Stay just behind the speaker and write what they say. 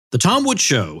The Tom Woods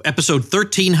Show, episode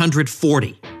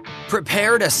 1340.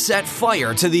 Prepare to set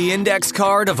fire to the index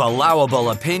card of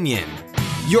allowable opinion.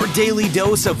 Your daily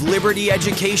dose of liberty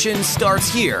education starts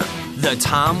here. The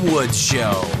Tom Woods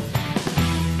Show.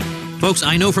 Folks,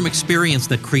 I know from experience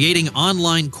that creating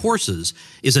online courses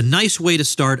is a nice way to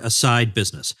start a side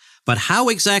business. But how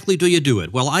exactly do you do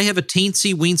it? Well, I have a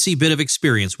teensy-weensy bit of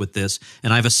experience with this,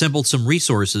 and I've assembled some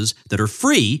resources that are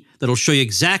free that'll show you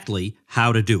exactly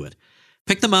how to do it.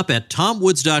 Pick them up at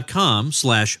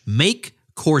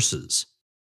tomwoods.com/makecourses.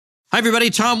 Hi,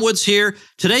 everybody. Tom Woods here.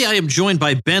 Today, I am joined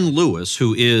by Ben Lewis,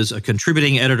 who is a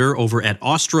contributing editor over at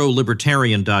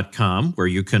austrolibertarian.com, where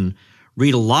you can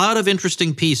read a lot of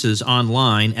interesting pieces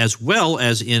online, as well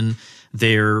as in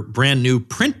their brand new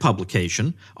print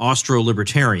publication,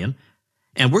 Austro-Libertarian.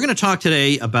 And we're going to talk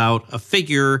today about a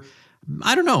figure,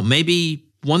 I don't know, maybe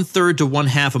 1/3 to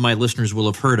 1/2 of my listeners will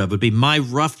have heard of. It would be my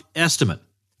rough estimate.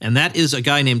 And that is a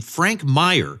guy named Frank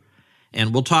Meyer.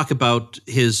 And we'll talk about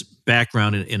his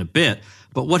background in a bit.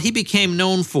 But what he became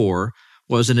known for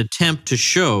was an attempt to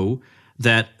show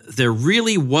that there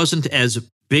really wasn't as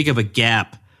big of a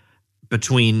gap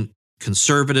between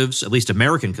conservatives, at least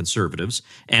American conservatives,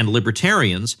 and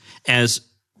libertarians, as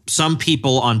some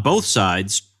people on both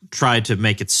sides tried to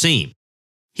make it seem.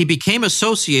 He became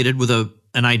associated with an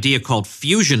idea called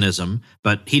fusionism,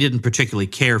 but he didn't particularly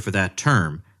care for that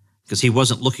term because he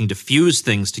wasn't looking to fuse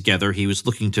things together. He was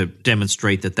looking to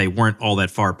demonstrate that they weren't all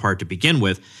that far apart to begin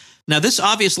with. Now, this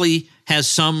obviously has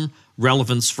some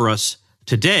relevance for us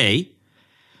today,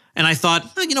 and I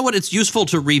thought, you know what, it's useful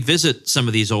to revisit some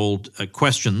of these old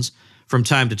questions from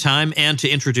time to time, and to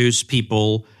introduce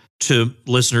people to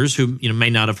listeners who may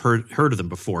not have heard of them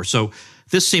before. So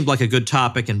this seemed like a good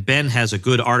topic, and Ben has a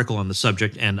good article on the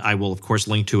subject, and I will, of course,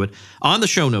 link to it on the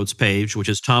show notes page, which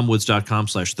is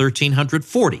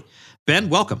tomwoods.com/1340. Ben,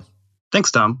 welcome. Thanks,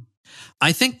 Tom.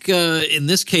 I think in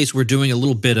this case, we're doing a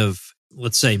little bit of,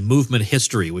 let's say, movement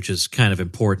history, which is kind of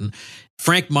important.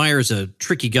 Frank Meyer is a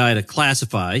tricky guy to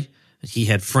classify. He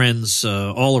had friends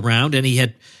all around,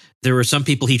 and there were some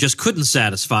people he just couldn't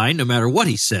satisfy no matter what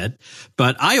he said.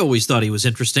 But I always thought he was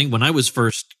interesting. When I was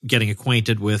first getting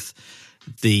acquainted with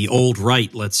the old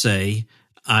right, let's say,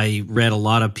 I read a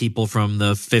lot of people from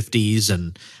the 50s,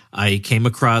 and I came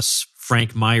across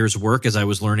Frank Meyer's work as I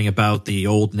was learning about the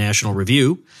old National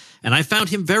Review, and I found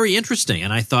him very interesting.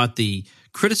 And I thought the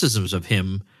criticisms of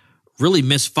him really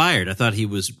misfired. I thought he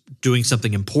was doing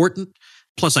something important.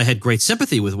 Plus, I had great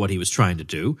sympathy with what he was trying to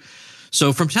do.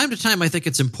 So from time to time, I think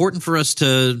it's important for us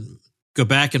to go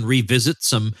back and revisit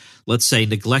some, let's say,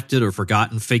 neglected or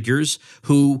forgotten figures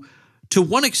who, to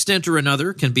one extent or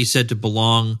another, can be said to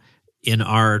belong in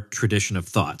our tradition of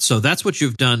thought. So that's what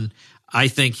you've done, I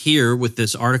think, here with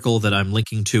this article that I'm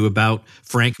linking to about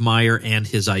Frank Meyer and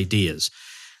his ideas.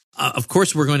 Of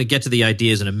course, we're going to get to the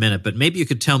ideas in a minute, but maybe you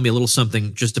could tell me a little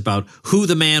something just about who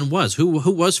the man was. Who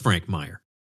was Frank Meyer?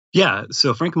 Yeah,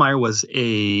 so Frank Meyer was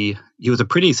a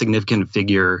pretty significant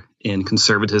figure in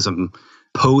conservatism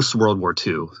post-World War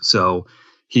II. So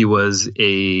he was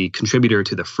a contributor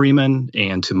to the Freeman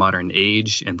and to Modern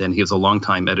Age, and then he was a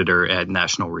longtime editor at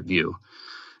National Review.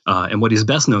 And what he's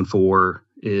best known for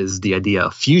is the idea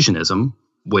of fusionism,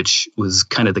 which was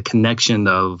kind of the connection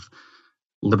of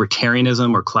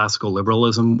libertarianism or classical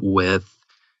liberalism with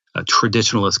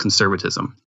traditionalist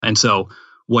conservatism. And so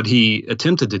what he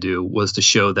attempted to do was to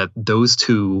show that those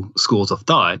two schools of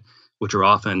thought, which are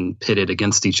often pitted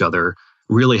against each other,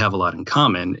 really have a lot in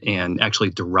common and actually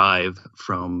derive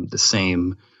from the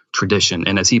same tradition.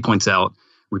 And as he points out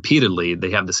repeatedly,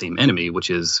 they have the same enemy, which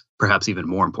is perhaps even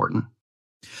more important.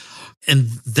 And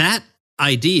that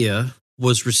idea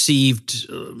was received,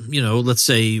 let's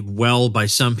say, well by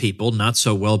some people, not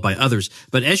so well by others.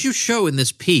 But as you show in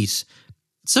this piece,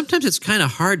 sometimes it's kind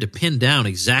of hard to pin down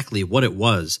exactly what it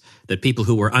was that people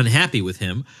who were unhappy with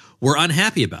him were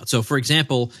unhappy about. So, for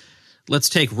example, let's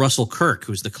take Russell Kirk,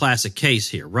 who's the classic case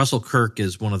here. Russell Kirk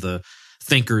is one of the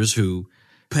thinkers who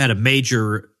had a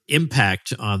major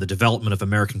impact on the development of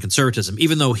American conservatism,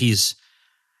 even though he's,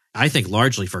 I think,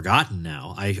 largely forgotten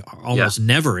now. I almost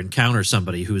never encounter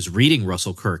somebody who's reading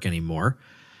Russell Kirk anymore.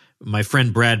 My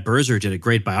friend Brad Berzer did a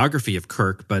great biography of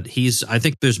Kirk, but I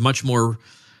think there's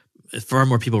far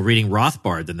more people reading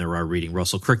Rothbard than there are reading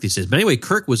Russell Kirk these days. But anyway,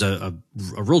 Kirk was a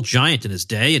real giant in his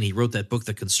day, and he wrote that book,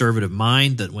 The Conservative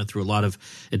Mind, that went through a lot of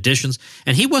editions.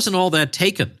 And he wasn't all that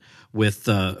taken with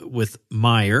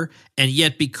Meyer. And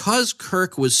yet, because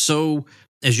Kirk was so,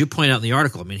 as you point out in the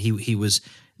article, I mean, he was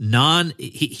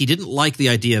he didn't like the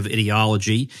idea of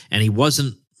ideology, and he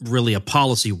wasn't really a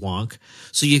policy wonk.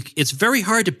 So it's very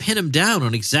hard to pin him down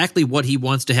on exactly what he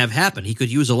wants to have happen. He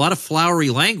could use a lot of flowery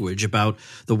language about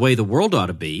the way the world ought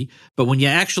to be, but when you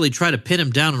actually try to pin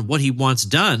him down on what he wants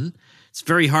done, it's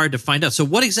very hard to find out. So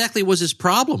what exactly was his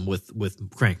problem with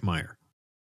Frank Meyer?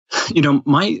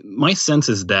 My sense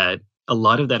is that a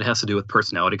lot of that has to do with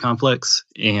personality conflicts,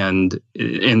 and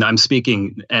I'm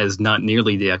speaking as not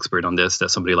nearly the expert on this that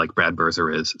somebody like Brad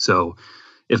Berzer is. So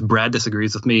if Brad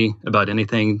disagrees with me about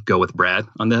anything, go with Brad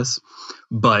on this.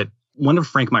 But one of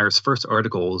Frank Meyer's first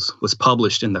articles was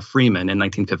published in the Freeman in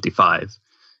 1955,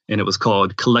 and it was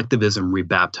called Collectivism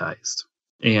Rebaptized.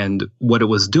 And what it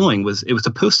was doing was it was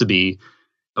supposed to be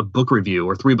a book review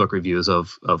or 3 book reviews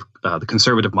of The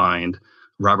Conservative Mind,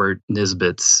 Robert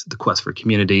Nisbet's The Quest for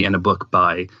Community, and a book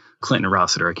by Clinton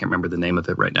Rossiter. I can't remember the name of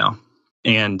it right now.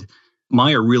 And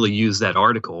Meyer really used that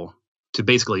article to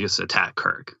basically just attack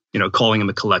Kirk, calling him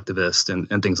a collectivist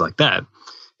and things like that.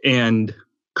 And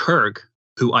Kirk,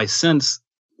 who I sense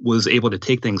was able to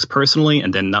take things personally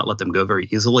and then not let them go very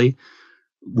easily,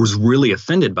 was really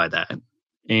offended by that.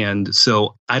 And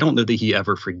so I don't know that he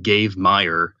ever forgave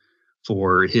Meyer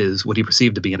for what he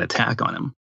perceived to be an attack on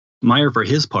him. Meyer, for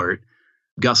his part,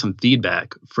 got some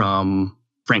feedback from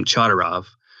Frank Chodorov,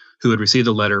 who had received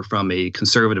a letter from a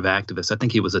conservative activist. I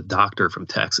think he was a doctor from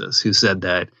Texas, who said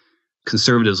that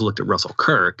conservatives looked at Russell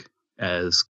Kirk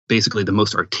as basically the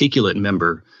most articulate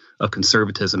member of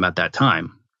conservatism at that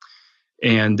time.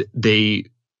 And this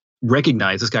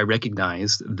guy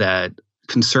recognized that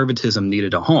conservatism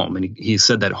needed a home. And he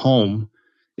said that home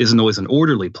isn't always an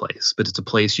orderly place, but it's a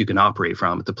place you can operate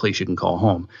from. It's a place you can call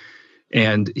home.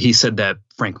 And he said that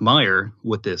Frank Meyer,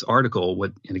 with this article,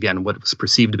 what was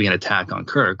perceived to be an attack on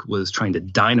Kirk, was trying to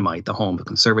dynamite the home of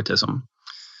conservatism.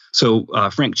 So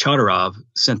Frank Chodorov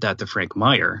sent that to Frank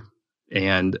Meyer,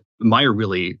 and Meyer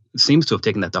really seems to have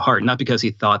taken that to heart, not because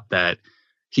he thought that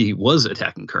he was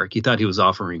attacking Kirk. He thought he was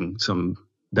offering some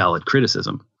valid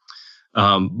criticism.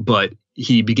 But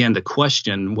he began to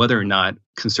question whether or not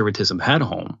conservatism had a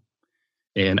home.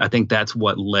 And I think that's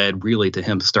what led really to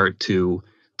him start to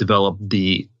develop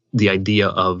the idea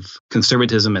of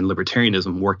conservatism and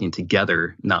libertarianism working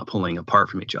together, not pulling apart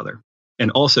from each other.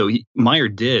 And also, Meyer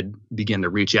did begin to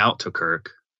reach out to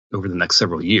Kirk over the next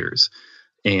several years.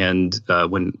 And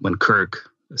when Kirk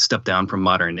stepped down from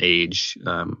Modern Age,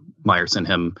 Meyer sent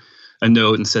him a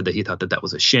note and said that he thought that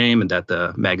was a shame and that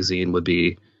the magazine would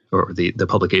be, or the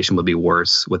publication would be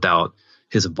worse without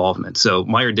his involvement. So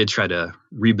Meyer did try to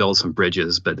rebuild some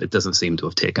bridges, but it doesn't seem to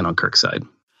have taken on Kirk's side.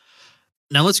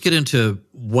 Now let's get into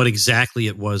what exactly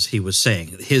it was he was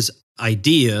saying. His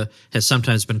idea has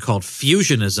sometimes been called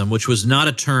fusionism, which was not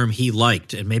a term he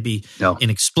liked. And maybe in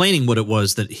explaining what it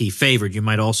was that he favored, you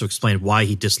might also explain why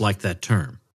he disliked that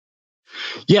term.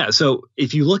 Yeah. So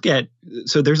if you look at,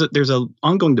 there's a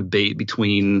ongoing debate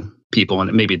between people,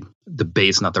 and maybe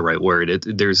debate's not the right word.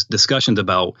 There's discussions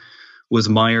about, was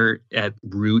Meyer at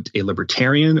root a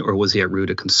libertarian or was he at root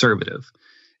a conservative?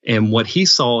 And what he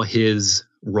saw his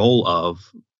role of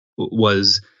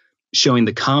was showing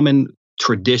the common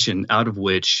tradition out of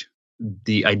which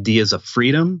the ideas of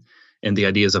freedom and the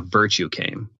ideas of virtue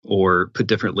came, or put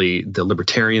differently, the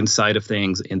libertarian side of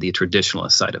things and the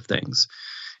traditionalist side of things.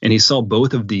 And he saw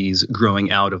both of these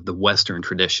growing out of the Western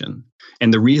tradition.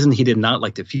 And the reason he did not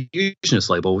like the fusionist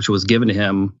label, which was given to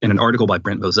him in an article by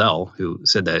Brent Bozell, who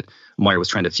said that Meyer was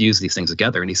trying to fuse these things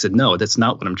together. And he said, no, that's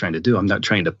not what I'm trying to do. I'm not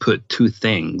trying to put two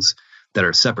things that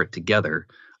are separate together.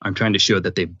 I'm trying to show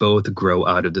that they both grow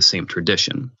out of the same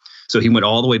tradition. So he went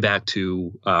all the way back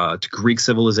to Greek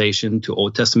civilization, to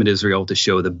Old Testament Israel, to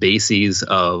show the bases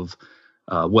of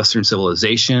Western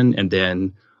civilization, and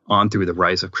then on through the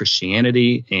rise of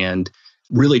Christianity, and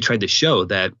really tried to show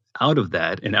that out of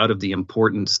that and out of the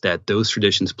importance that those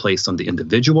traditions placed on the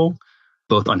individual,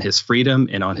 both on his freedom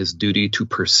and on his duty to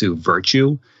pursue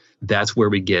virtue, that's where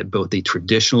we get both the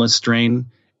traditionalist strain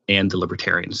and the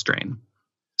libertarian strain.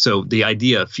 So the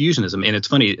idea of fusionism, and it's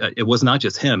funny, it was not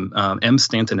just him. M.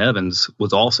 Stanton Evans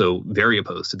was also very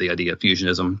opposed to the idea of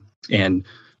fusionism and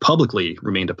publicly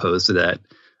remained opposed to that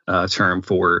term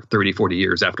for 30, 40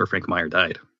 years after Frank Meyer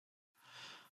died.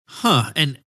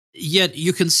 And yet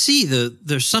you can see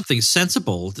there's something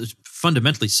sensible,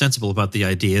 fundamentally sensible about the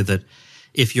idea that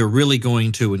if you're really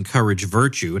going to encourage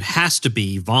virtue, it has to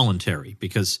be voluntary,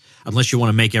 because unless you want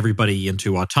to make everybody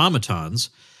into automatons,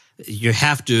 you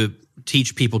have to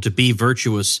teach people to be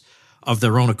virtuous of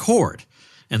their own accord.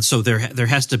 And so there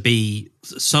has to be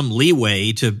some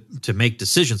leeway to make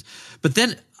decisions. But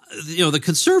then, the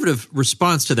conservative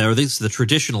response to that, or at least the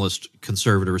traditionalist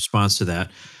conservative response to that,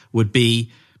 would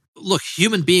be, look,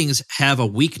 human beings have a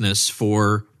weakness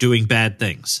for doing bad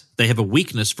things. They have a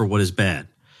weakness for what is bad.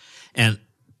 And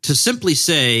to simply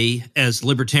say, as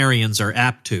libertarians are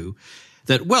apt to,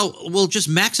 that, well, we'll just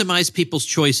maximize people's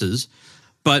choices,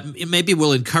 but maybe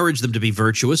we'll encourage them to be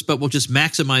virtuous, but we'll just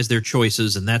maximize their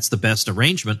choices, and that's the best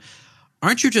arrangement.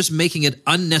 Aren't you just making it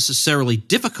unnecessarily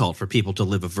difficult for people to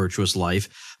live a virtuous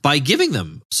life by giving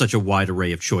them such a wide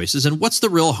array of choices? And what's the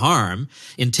real harm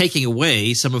in taking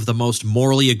away some of the most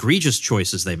morally egregious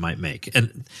choices they might make?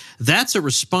 And that's a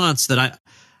response that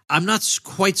I'm not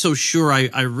quite so sure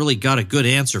I really got a good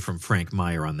answer from Frank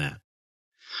Meyer on that.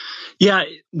 Yeah,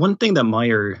 one thing that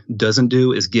Meyer doesn't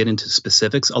do is get into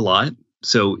specifics a lot.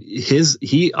 So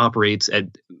he operates at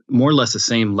more or less the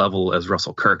same level as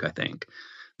Russell Kirk, I think.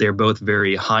 They're both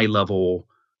very high level,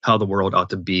 how the world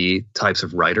ought to be types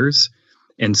of writers.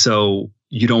 And so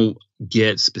you don't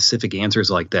get specific answers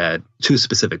like that to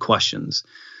specific questions.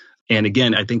 And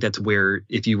again, I think that's where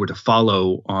if you were to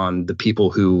follow on the people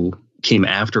who came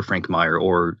after Frank Meyer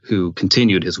or who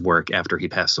continued his work after he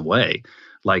passed away,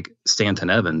 like Stanton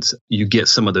Evans, you get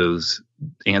some of those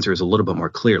answers a little bit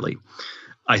more clearly.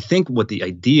 I think what the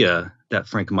idea that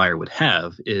Frank Meyer would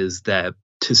have is that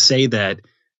to say that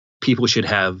people should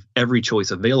have every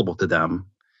choice available to them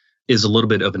is a little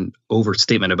bit of an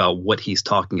overstatement about what he's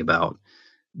talking about,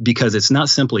 because it's not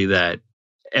simply that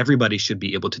everybody should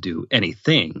be able to do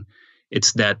anything.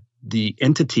 It's that the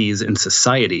entities in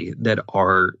society that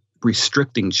are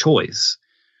restricting choice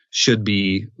should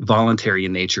be voluntary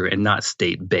in nature and not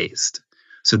state-based.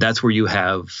 So that's where you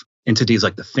have entities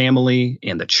like the family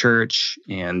and the church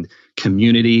and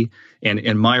community.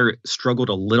 And Meyer struggled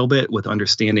a little bit with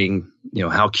understanding,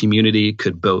 how community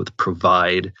could both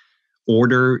provide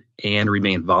order and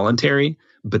remain voluntary.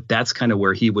 But that's kind of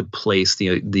where he would place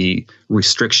the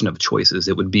restriction of choices.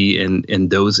 It would be in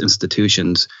those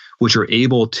institutions which are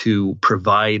able to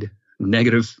provide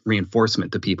negative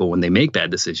reinforcement to people when they make bad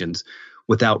decisions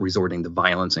without resorting to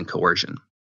violence and coercion.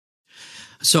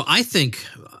 So I think,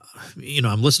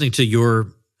 I'm listening to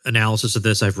your analysis of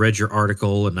this. I've read your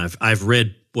article, and I've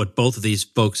read what both of these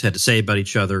folks had to say about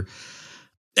each other.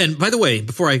 And by the way,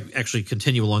 before I actually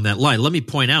continue along that line, let me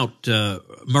point out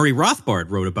Murray Rothbard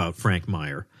wrote about Frank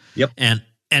Meyer. Yep. And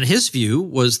his view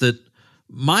was that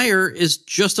Meyer is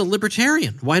just a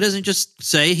libertarian. Why doesn't he just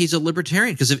say he's a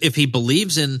libertarian? Because if he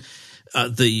believes in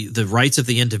the rights of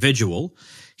the individual,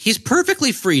 he's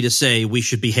perfectly free to say we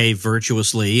should behave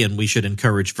virtuously and we should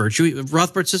encourage virtue.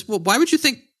 Rothbard says, well, why would you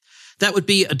think that would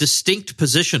be a distinct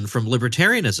position from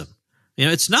libertarianism?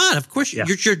 It's not. Of course,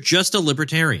 you're just a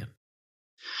libertarian.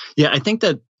 Yeah, I think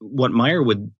that what Meyer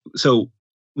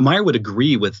would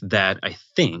agree with that, I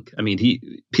think. I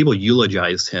mean, people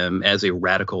eulogized him as a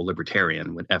radical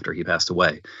libertarian after he passed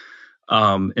away.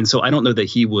 And so I don't know that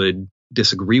he would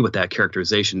disagree with that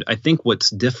characterization. I think what's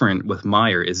different with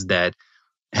Meyer is that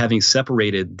having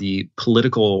separated the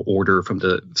political order from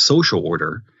the social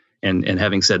order and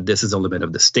having said this is a limit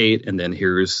of the state and then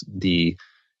here's the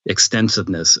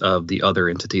extensiveness of the other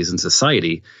entities in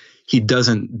society, he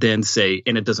doesn't then say,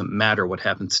 and it doesn't matter what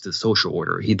happens to the social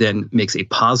order. He then makes a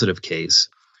positive case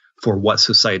for what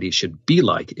society should be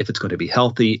like if it's going to be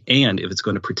healthy and if it's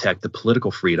going to protect the political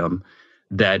freedom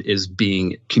that is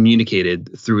being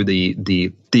communicated through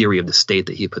the theory of the state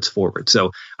that he puts forward.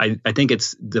 So I think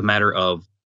it's the matter of,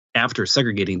 after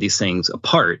segregating these things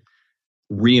apart,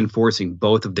 reinforcing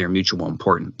both of their mutual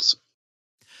importance.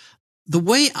 The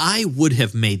way I would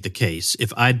have made the case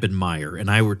if I'd been Meyer and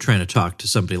I were trying to talk to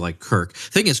somebody like Kirk, the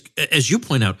thing is, as you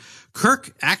point out,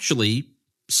 Kirk actually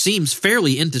seems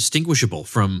fairly indistinguishable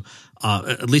from,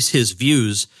 at least his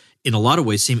views in a lot of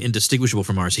ways seem indistinguishable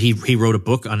from ours. He wrote a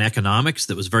book on economics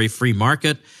that was very free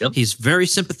market. Yep. He's very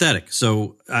sympathetic.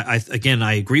 So I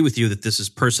agree with you that this is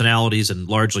personalities and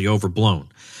largely overblown.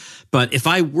 But if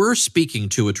I were speaking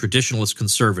to a traditionalist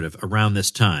conservative around this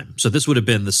time, so this would have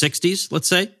been the 60s, let's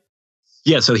say?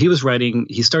 Yeah, so he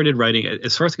started writing,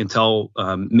 as far as I can tell,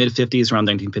 mid-50s, around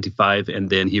 1955,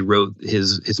 and then he wrote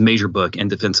his major book, In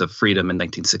Defense of Freedom, in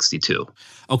 1962.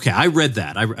 Okay, I read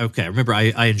that. I remember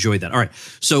I enjoyed that. All right,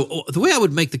 so the way I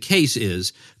would make the case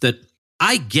is that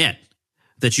I get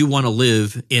that you want to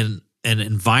live in an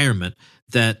environment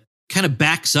that kind of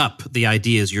backs up the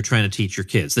ideas you're trying to teach your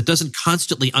kids, that doesn't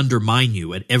constantly undermine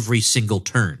you at every single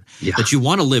turn, that you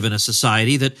want to live in a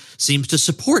society that seems to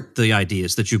support the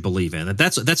ideas that you believe in. And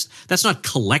that's not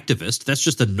collectivist. That's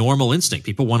just a normal instinct.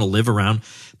 People want to live around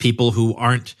people who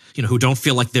aren't, who don't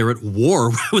feel like they're at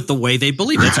war with the way they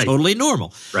believe. That's totally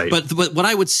normal. Right. But what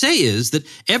I would say is that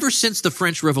ever since the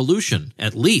French Revolution,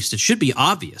 at least, it should be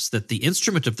obvious that the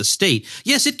instrument of the state,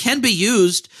 yes, it can be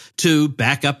used to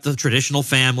back up the traditional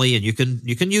family, and you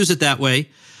can use it that way,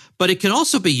 but it can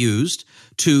also be used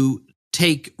to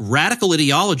take radical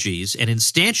ideologies and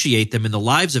instantiate them in the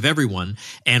lives of everyone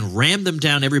and ram them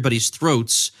down everybody's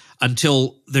throats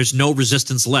until there's no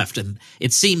resistance left. And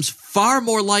it seems far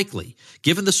more likely,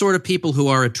 given the sort of people who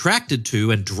are attracted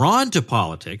to and drawn to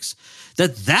politics,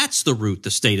 that that's the route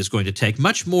the state is going to take,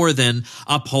 much more than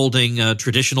upholding a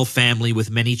traditional family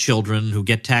with many children who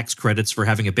get tax credits for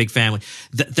having a big family.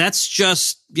 That's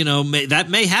just, that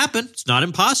may happen. It's not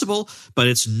impossible, but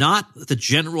it's not the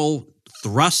general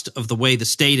thrust of the way the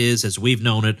state is as we've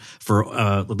known it for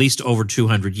at least over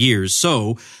 200 years.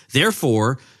 So,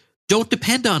 therefore, don't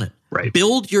depend on it. Right.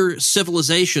 Build your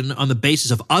civilization on the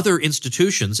basis of other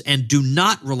institutions and do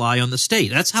not rely on the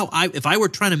state. That's how if I were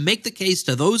trying to make the case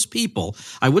to those people,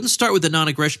 I wouldn't start with the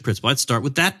non-aggression principle. I'd start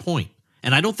with that point.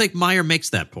 And I don't think Meyer makes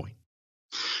that point.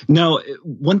 No,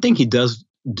 one thing he does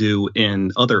do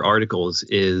in other articles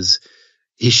is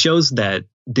he shows that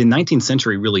the 19th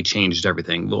century really changed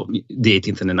everything. Well, the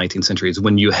 18th and the 19th centuries,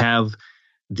 when you have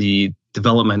the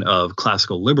development of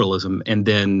classical liberalism and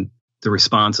then the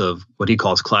response of what he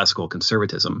calls classical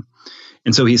conservatism.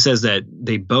 And so he says that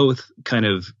they both kind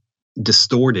of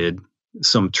distorted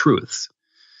some truths.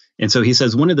 And so he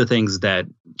says one of the things that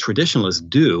traditionalists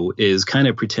do is kind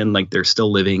of pretend like they're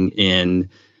still living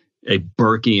in a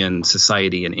Burkean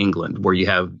society in England, where you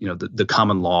have, the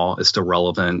common law is still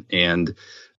relevant, and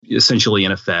essentially,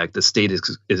 in effect, the state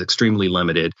is extremely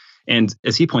limited. And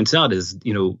as he points out, as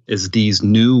these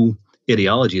new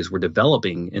ideologies were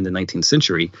developing in the 19th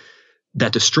century,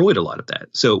 that destroyed a lot of that.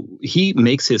 So he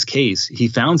makes his case, he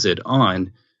founds it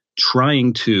on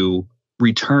trying to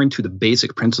return to the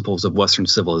basic principles of Western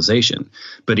civilization.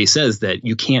 But he says that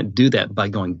you can't do that by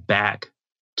going back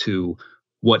to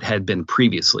what had been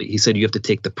previously. He said you have to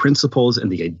take the principles and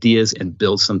the ideas and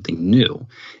build something new.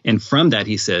 And from that,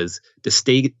 he says the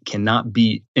state cannot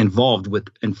be involved with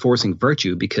enforcing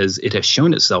virtue because it has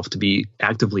shown itself to be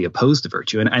actively opposed to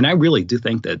virtue. And I really do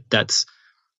think that that's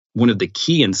one of the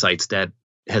key insights that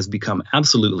has become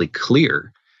absolutely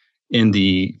clear in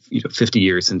the 50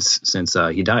 years since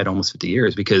he died, almost 50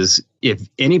 years. Because if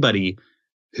anybody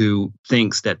who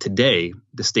thinks that today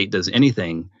the state does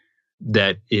anything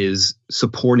that is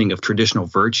supporting of traditional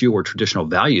virtue or traditional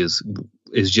values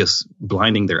is just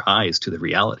blinding their eyes to the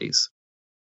realities.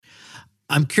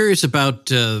 I'm curious about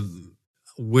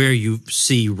where you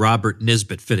see Robert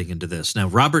Nisbet fitting into this. Now,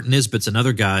 Robert Nisbet's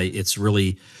another guy it's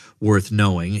really worth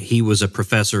knowing. He was a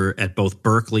professor at both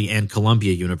Berkeley and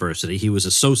Columbia University. He was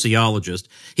a sociologist.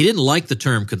 He didn't like the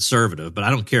term conservative, but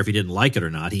I don't care if he didn't like it or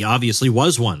not. He obviously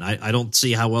was one. I don't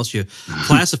see how else you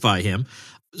classify him.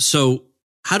 So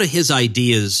how do his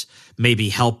ideas maybe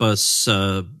help us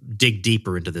dig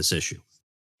deeper into this issue?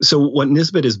 So what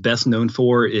Nisbet is best known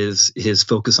for is his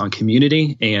focus on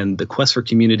community, and The Quest for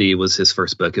Community was his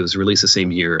first book. It was released the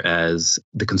same year as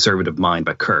The Conservative Mind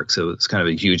by Kirk, so it's kind of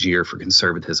a huge year for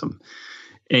conservatism.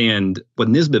 And what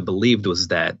Nisbet believed was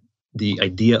that the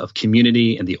idea of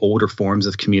community and the older forms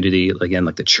of community, again,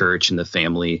 like the church and the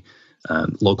family,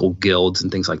 local guilds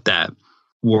and things like that,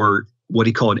 were what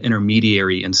he called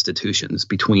intermediary institutions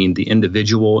between the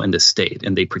individual and the state,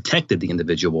 and they protected the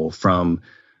individual from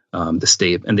the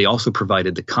state, and they also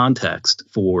provided the context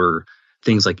for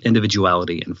things like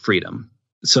individuality and freedom.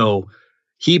 So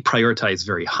he prioritized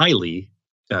very highly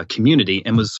community,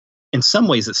 and was, in some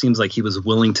ways, it seems like he was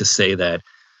willing to say that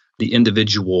the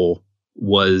individual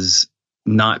was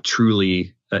not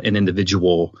truly an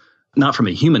individual, not from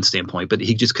a human standpoint, but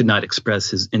he just could not express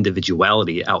his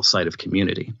individuality outside of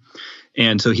community.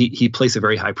 And so he placed a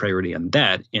very high priority on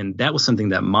that. And that was something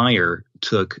that Meyer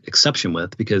took exception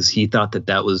with, because he thought that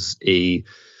that was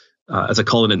as I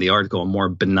call it in the article, a more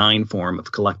benign form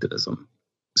of collectivism.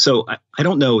 So I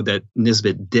don't know that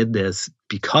Nisbet did this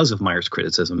because of Meyer's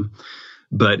criticism,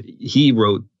 but he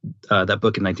wrote that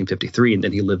book in 1953, and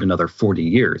then he lived another 40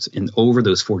 years. And over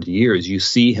those 40 years, you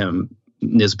see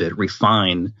Nisbet,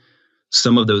 refine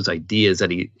some of those ideas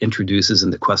that he introduces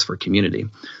in The Quest for Community.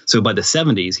 So by the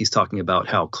 70s, he's talking about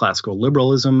how classical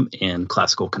liberalism and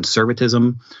classical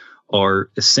conservatism are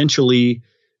essentially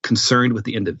concerned with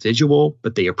the individual,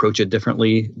 but they approach it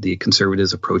differently. The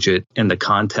conservatives approach it in the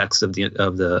context of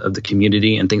the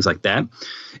community and things like that.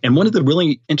 And one of the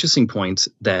really interesting points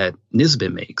that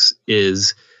Nisbet makes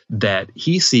is that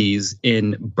he sees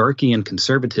in Burkean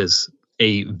conservatives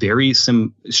a very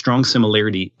strong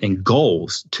similarity in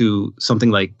goals to something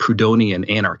like Proudhonian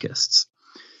anarchists.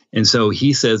 And so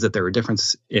he says that there are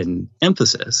differences in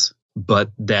emphasis, but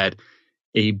that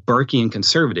a Burkean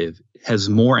conservative has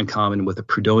more in common with a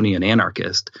Proudhonian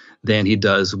anarchist than he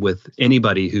does with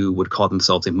anybody who would call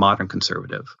themselves a modern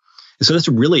conservative. And so that's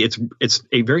really, it's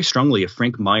a very strongly a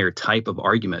Frank Meyer type of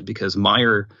argument, because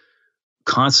Meyer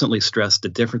constantly stressed the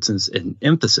differences in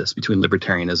emphasis between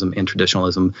libertarianism and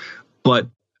traditionalism, but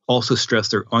also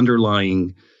stressed their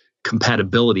underlying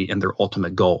compatibility and their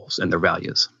ultimate goals and their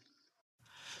values.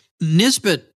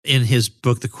 Nisbet, in his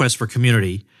book, The Quest for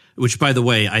Community, which, by the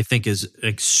way, I think is an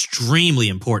extremely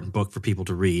important book for people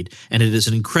to read, and it is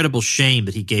an incredible shame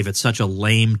that he gave it such a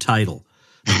lame title,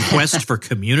 The Quest for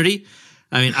Community.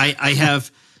 I mean, I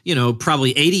have,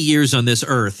 probably 80 years on this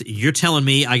earth. You're telling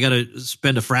me I got to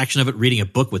spend a fraction of it reading a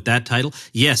book with that title?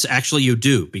 Yes, actually you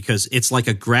do, because it's like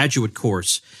a graduate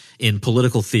course in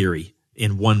political theory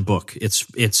in one book.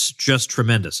 It's just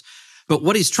tremendous. But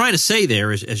what he's trying to say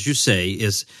there is, as you say,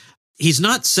 is he's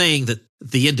not saying that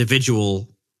the individual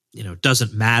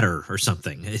doesn't matter or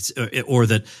something, or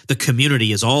that the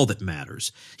community is all that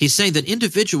matters. He's saying that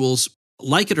individuals,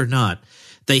 like it or not,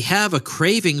 they have a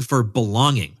craving for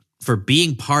belonging, for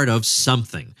being part of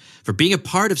something, for being a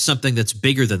part of something that's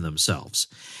bigger than themselves.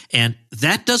 And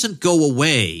that doesn't go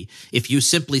away if you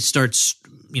simply start,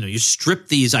 you strip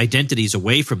these identities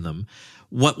away from them.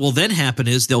 What will then happen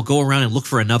is they'll go around and look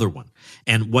for another one.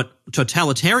 And what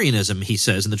totalitarianism, he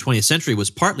says, in the 20th century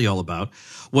was partly all about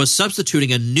was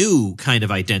substituting a new kind of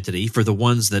identity for the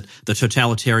ones that the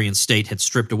totalitarian state had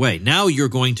stripped away. Now you're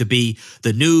going to be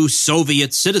the new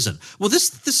Soviet citizen. Well,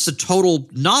 this is a total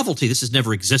novelty. This has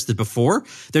never existed before.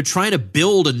 They're trying to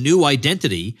build a new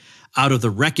identity out of the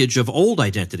wreckage of old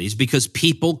identities because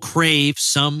people crave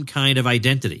some kind of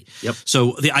identity. Yep.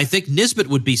 So I think Nisbet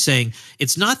would be saying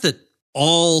it's not that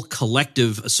all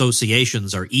collective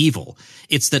associations are evil.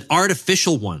 It's that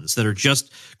artificial ones that are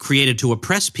just created to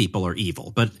oppress people are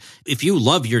evil. But if you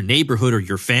love your neighborhood or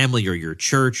your family or your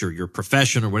church or your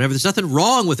profession or whatever, there's nothing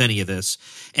wrong with any of this.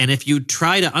 And if you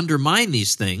try to undermine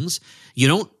these things, you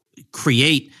don't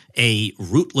create a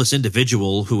rootless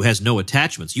individual who has no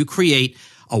attachments. You create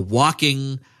a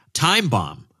walking time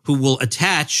bomb who will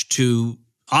attach to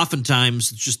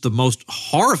oftentimes just the most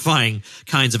horrifying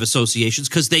kinds of associations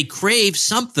because they crave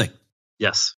something.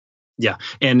 Yes. Yeah.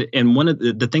 And one of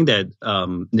the thing that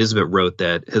Nisbet wrote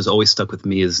that has always stuck with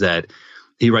me is that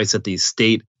he writes that the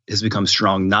state has become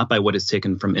strong not by what is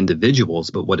taken from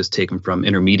individuals, but what is taken from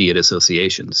intermediate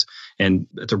associations. And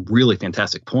it's a really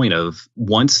fantastic point of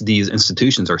once these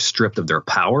institutions are stripped of their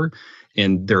power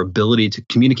and their ability to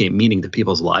communicate meaning to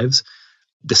people's lives,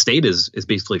 the state is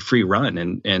basically free run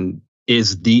and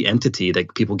is the entity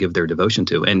that people give their devotion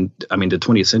to. And I mean, the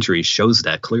 20th century shows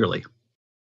that clearly.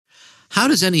 How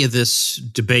does any of this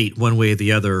debate, one way or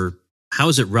the other, how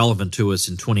is it relevant to us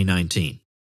in 2019?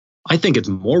 I think it's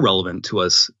more relevant to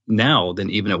us now than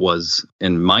even it was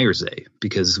in Meyer's day,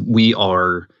 because we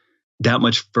are that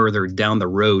much further down the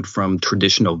road from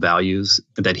traditional values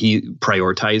that he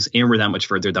prioritized, and we're that much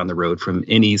further down the road from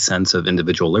any sense of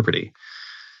individual liberty.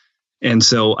 And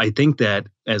so I think that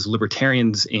as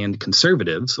libertarians and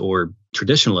conservatives or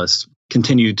traditionalists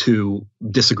continue to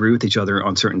disagree with each other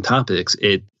on certain topics,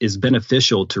 it is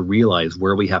beneficial to realize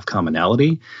where we have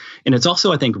commonality. And it's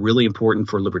also, I think, really important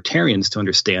for libertarians to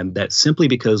understand that simply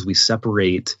because we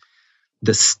separate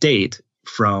the state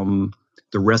from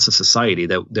the rest of society,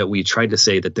 that we try to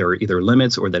say that there are either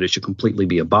limits or that it should completely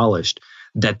be abolished,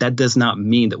 that does not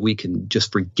mean that we can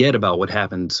just forget about what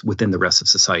happens within the rest of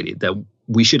society, that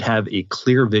we should have a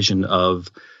clear vision of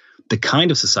the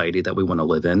kind of society that we want to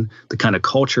live in, the kind of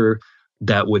culture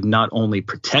that would not only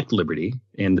protect liberty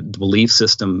and the belief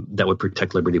system that would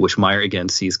protect liberty, which Meyer again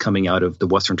sees coming out of the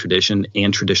Western tradition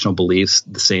and traditional beliefs,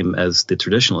 the same as the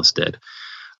traditionalists did,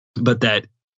 but that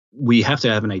we have to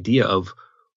have an idea of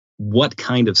what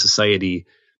kind of society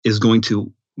is going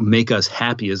to make us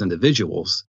happy as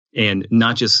individuals, and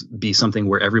not just be something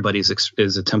where everybody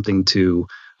is attempting to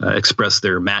express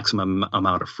their maximum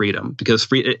amount of freedom. Because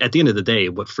at the end of the day,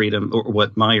 what freedom, or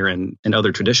what Meyer and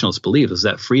other traditionalists believe, is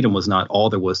that freedom was not all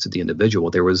there was to the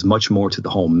individual. There was much more to the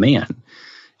whole man,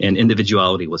 and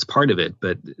individuality was part of it.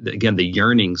 But again, the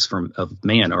yearnings of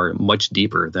man are much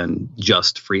deeper than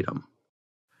just freedom.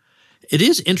 It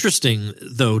is interesting,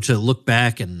 though, to look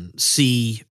back and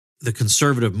see the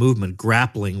conservative movement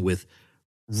grappling with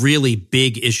really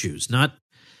big issues, not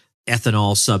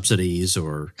ethanol subsidies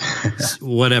or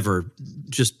whatever,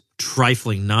 just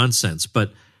trifling nonsense,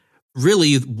 but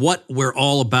really what we're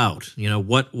all about,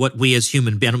 what we as I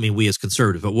don't mean we as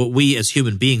conservative, but what we as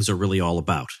human beings are really all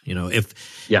about.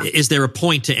 Is there a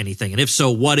point to anything? And if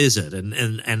so, what is it?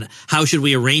 And how should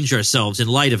we arrange ourselves in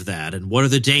light of that? And what are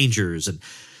the dangers? And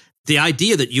the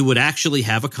idea that you would actually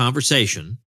have a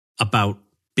conversation about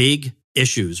big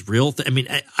issues,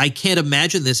 I can't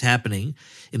imagine this happening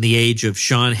in the age of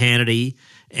Sean Hannity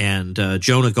and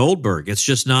Jonah Goldberg. It's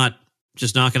just not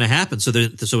going to happen.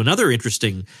 So another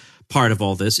interesting part of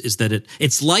all this is that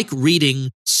it's like reading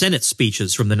Senate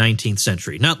speeches from the 19th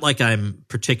century. Not like I'm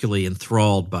particularly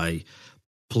enthralled by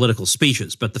political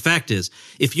speeches, but the fact is,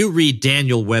 if you read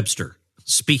Daniel Webster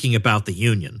speaking about the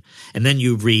Union, and then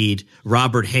you read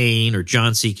Robert Hayne or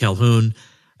John C. Calhoun,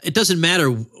 it doesn't matter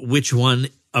which one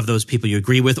of those people you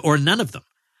agree with or none of them.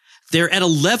 They're at a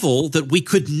level that we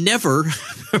could never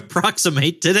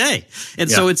approximate today.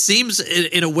 And so it seems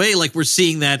in a way like we're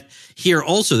seeing that here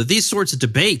also, that these sorts of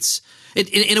debates,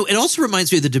 it also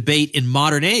reminds me of the debate in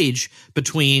modern age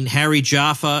between Harry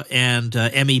Jaffa and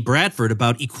M.E. Bradford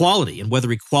about equality and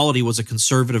whether equality was a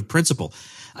conservative principle.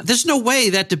 There's no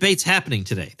way that debate's happening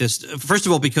today. First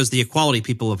of all, because the equality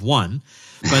people have won,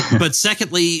 but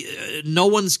secondly, no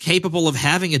one's capable of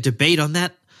having a debate on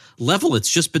that level.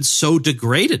 It's just been so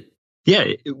degraded. Yeah,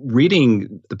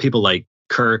 reading the people like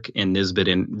Kirk and Nisbet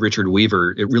and Richard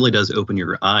Weaver, it really does open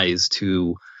your eyes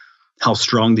to how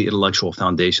strong the intellectual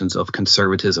foundations of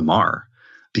conservatism are,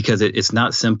 because it's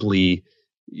not simply,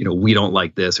 we don't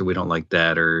like this or we don't like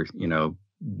that or,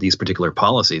 these particular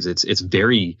policies. It's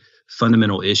very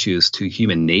fundamental issues to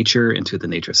human nature and to the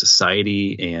nature of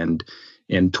society,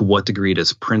 and to what degree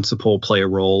does principle play a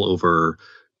role over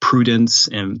prudence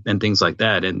and things like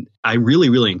that. And I really,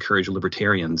 really encourage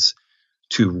libertarians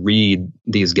to read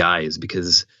these guys,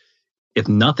 because if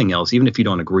nothing else, even if you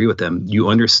don't agree with them, you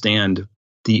understand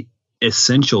the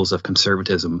essentials of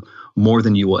conservatism more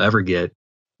than you will ever get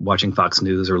watching Fox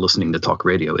News or listening to talk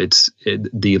radio.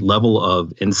 The level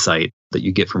of insight that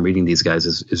you get from reading these guys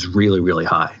is really, really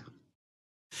high.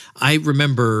 I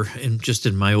remember in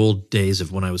my old days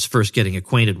of when I was first getting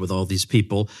acquainted with all these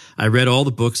people, I read all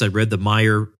the books. I read the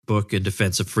Meyer book In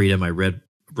Defense of Freedom. I read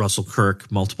Russell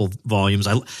Kirk, multiple volumes.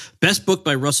 Best book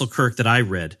by Russell Kirk that I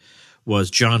read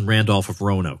was John Randolph of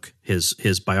Roanoke,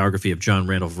 his biography of John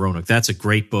Randolph of Roanoke. That's a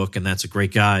great book, and that's a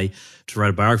great guy to write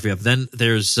a biography of. Then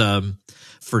there's,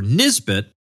 for Nisbet,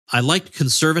 I liked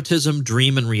Conservatism,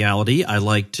 Dream, and Reality. I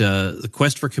liked The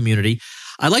Quest for Community.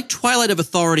 I liked Twilight of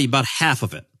Authority, about half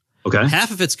of it. Okay. Half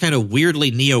of it's kind of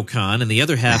weirdly neocon, and the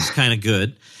other half's kind of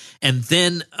good. And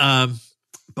then,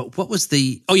 but what was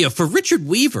for Richard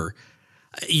Weaver,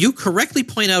 you correctly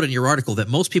point out in your article that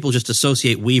most people just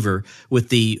associate Weaver with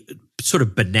the sort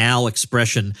of banal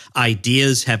expression,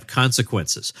 ideas have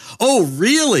consequences. Oh,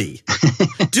 really?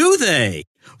 Do they?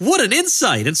 What an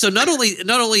insight. And so not only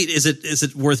is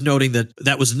it worth noting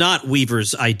that was not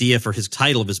Weaver's idea for his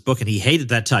title of his book, and he hated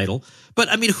that title, but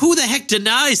I mean, who the heck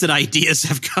denies that ideas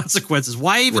have consequences?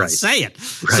 Why even say it?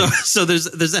 Right. So there's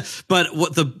that. But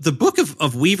what the book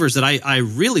of Weaver's that I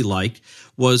really liked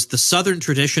was The Southern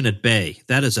Tradition at Bay.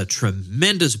 That is a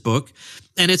tremendous book.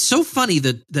 And it's so funny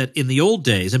that in the old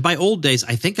days, and by old days,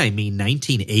 I think I mean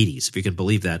 1980s, if you can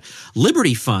believe that,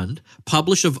 Liberty Fund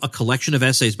published a collection of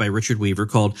essays by Richard Weaver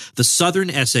called The Southern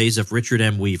Essays of Richard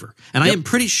M. Weaver. And I am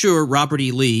pretty sure Robert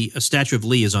E. Lee, a statue of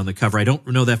Lee, is on the cover. I don't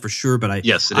know that for sure, but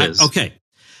Yes, it is. Okay.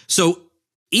 So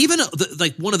even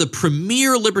one of the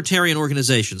premier libertarian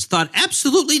organizations thought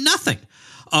absolutely nothing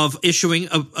of issuing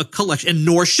a collection, and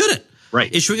nor should it.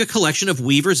 Right. Issuing a collection of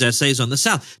Weaver's essays on the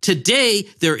South. Today,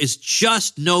 there is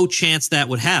just no chance that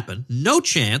would happen. No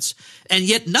chance. And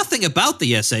yet nothing about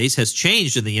the essays has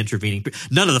changed in the intervening period.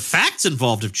 None of the facts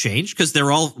involved have changed because they're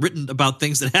all written about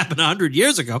things that happened 100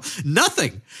 years ago.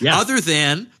 Nothing other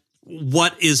than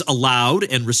what is allowed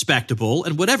and respectable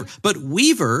and whatever. But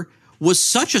Weaver was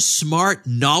such a smart,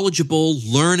 knowledgeable,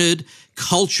 learned,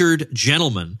 cultured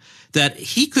gentleman that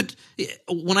he could,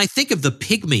 when I think of the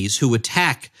pygmies who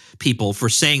attack people for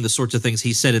saying the sorts of things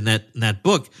he said in that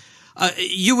book,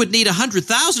 you would need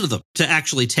 100,000 of them to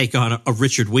actually take on a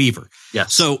Richard Weaver.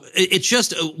 Yes. So it's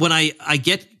just when I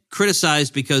get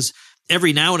criticized because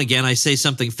every now and again I say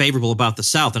something favorable about the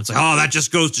South, and it's like, oh, that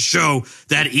just goes to show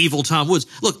that evil Tom Woods.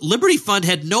 Look, Liberty Fund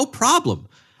had no problem.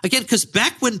 Again, because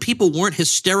back when people weren't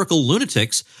hysterical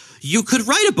lunatics, you could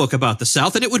write a book about the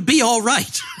South and it would be all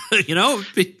right.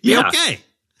 Be okay.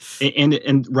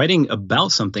 And writing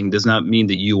about something does not mean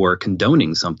that you are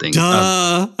condoning something.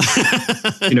 Duh.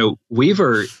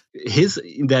 Weaver,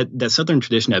 that Southern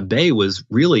tradition at bay was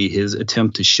really his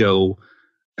attempt to show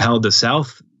how the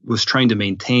South was trying to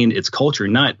maintain its culture,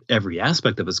 not every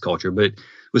aspect of its culture, but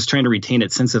was trying to retain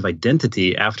its sense of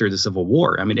identity after the Civil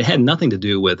War. I mean, it had nothing to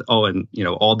do with,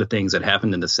 all the things that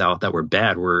happened in the South that were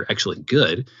bad were actually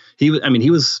good. He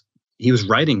was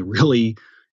writing really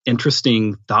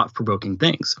interesting, thought-provoking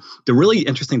things. The really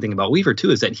interesting thing about Weaver,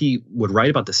 too, is that he would write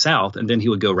about the South, and then he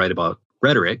would go write about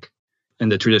rhetoric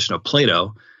and the tradition of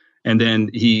Plato. And then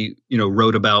he,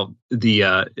 wrote about the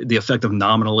effect of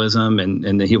nominalism, and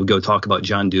then he would go talk about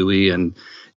John Dewey. And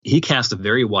he cast a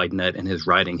very wide net in his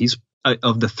writing. He's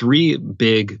of the three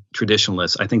big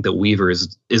traditionalists, I think that Weaver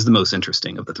is the most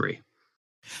interesting of the three.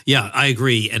 Yeah, I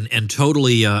agree, and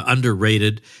totally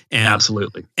underrated. And,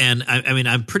 absolutely. And I mean,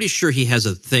 I'm pretty sure he has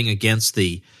a thing against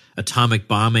the atomic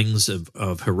bombings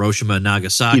of Hiroshima and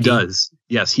Nagasaki. He does.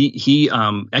 Yes, he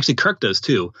actually Kirk does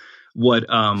too.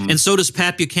 And so does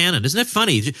Pat Buchanan. Isn't that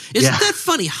funny? Isn't that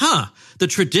funny? Huh? The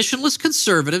traditionalist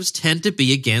conservatives tend to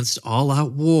be against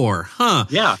all-out war. Huh?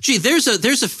 Yeah. Gee, there's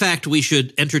a fact we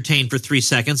should entertain for 3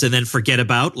 seconds and then forget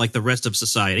about, like the rest of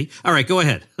society. All right, go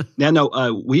ahead.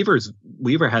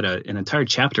 Weaver had an entire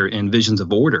chapter in Visions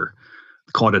of Order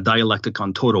called A Dialectic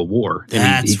on Total War. And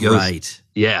That's right.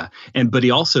 Yeah. But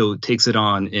he also takes it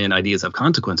on in Ideas of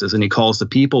Consequences, and he calls the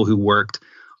people who worked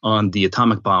on the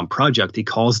atomic bomb project, he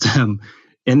calls them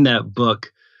in that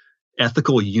book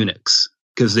ethical eunuchs,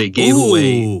 because they gave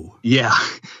away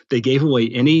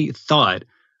any thought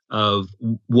of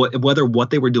whether what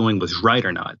they were doing was right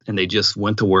or not, and they just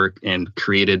went to work and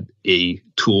created a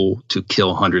tool to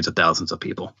kill hundreds of thousands of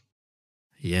people.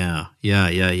 Yeah.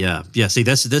 See,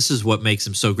 this is what makes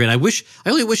him so great. I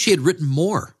only wish he had written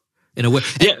more. In a way,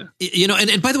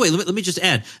 and by the way, let me just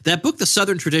add that book, The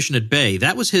Southern Tradition at Bay,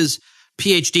 that was his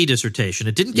PhD dissertation.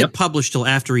 It didn't get published till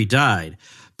after he died.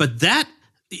 But that,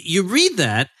 you read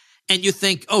that and you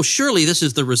think, oh, surely this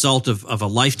is the result of a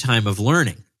lifetime of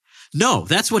learning. No,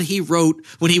 that's what he wrote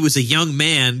when he was a young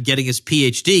man getting his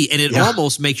PhD, and it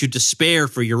almost makes you despair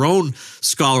for your own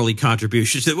scholarly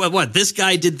contributions. What, this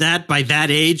guy did that by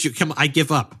that age? I give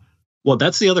up. Well,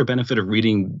 that's the other benefit of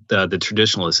reading the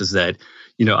traditionalists, is that,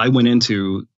 I went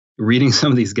into reading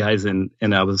some of these guys and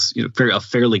I was a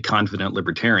fairly confident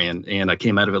libertarian, and I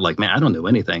came out of it like, man, I don't know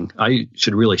anything. I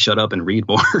should really shut up and read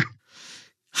more.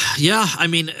 Yeah, I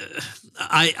mean,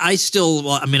 I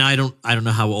don't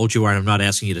know how old you are, and I'm not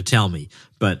asking you to tell me,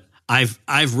 but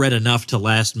I've read enough to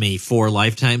last me 4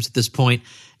 lifetimes at this point,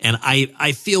 and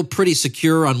I feel pretty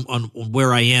secure on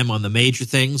where I am on the major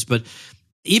things. But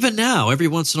even now, every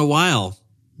once in a while,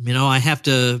 I have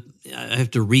to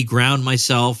reground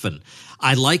myself, and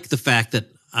I like the fact that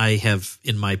I have,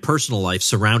 in my personal life,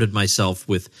 surrounded myself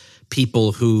with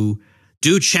people who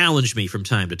do challenge me from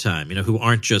time to time, who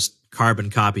aren't just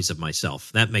carbon copies of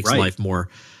myself. That makes life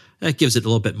that gives it a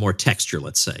little bit more texture,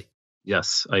 let's say.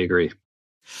 Yes, I agree.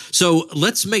 So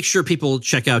let's make sure people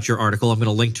check out your article. I'm going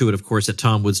to link to it, of course, at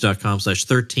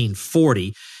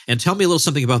tomwoods.com/1340. And tell me a little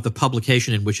something about the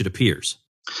publication in which it appears.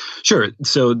 Sure.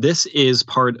 So this is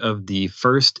part of the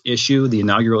first issue, the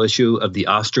inaugural issue of the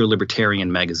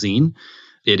Austro-Libertarian magazine.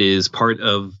 It is part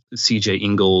of C.J.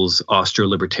 Ingles'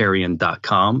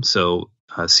 austrolibertarian.com. So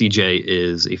CJ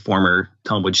is a former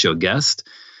Tom Woods Show guest,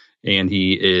 and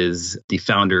he is the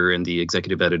founder and the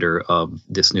executive editor of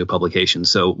this new publication.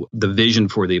 So the vision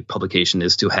for the publication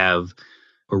is to have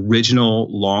original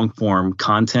long-form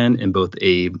content in both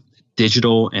a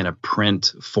digital and a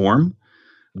print form,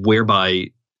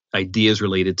 whereby ideas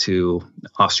related to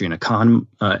Austrian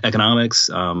economics,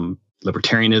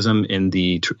 libertarianism in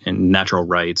natural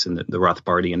rights and the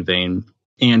Rothbardian vein,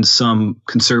 and some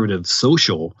conservative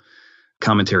social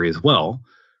commentary as well,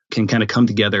 can kind of come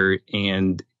together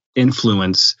and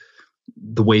influence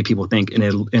the way people think in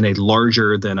a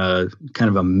larger than a kind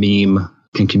of a meme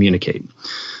can communicate.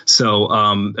 So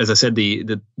as I said,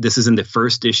 this is in the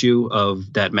first issue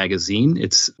of that magazine.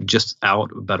 It's just out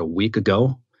about a week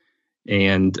ago.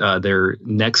 And their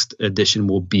next edition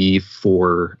will be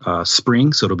for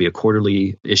spring. So it'll be a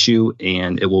quarterly issue,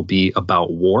 and it will be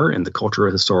about war and the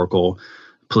cultural, historical,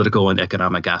 political, and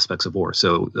economic aspects of war.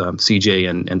 So CJ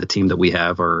and the team that we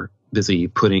have are busy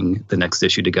putting the next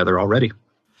issue together already.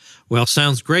 Well,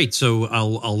 sounds great. So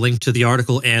I'll link to the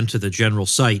article and to the general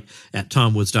site at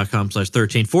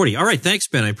tomwoods.com/1340. All right. Thanks,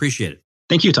 Ben. I appreciate it.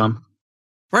 Thank you, Tom.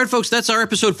 All right, folks, that's our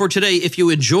episode for today. If you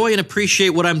enjoy and appreciate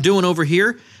what I'm doing over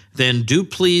here, then do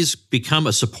please become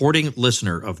a supporting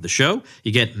listener of the show.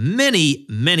 You get many,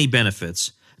 many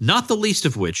benefits, not the least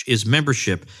of which is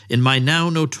membership in my now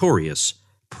notorious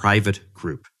private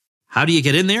group. How do you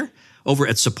get in there? Over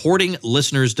at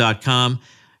supportinglisteners.com.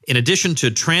 In addition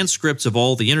to transcripts of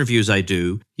all the interviews I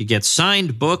do, you get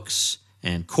signed books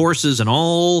and courses and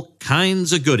all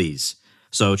kinds of goodies.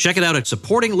 So check it out at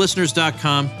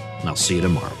supportinglisteners.com, and I'll see you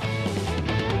tomorrow.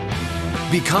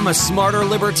 Become a smarter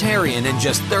libertarian in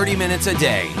just 30 minutes a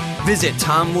day. Visit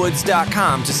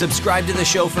TomWoods.com to subscribe to the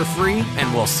show for free,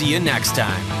 and we'll see you next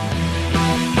time.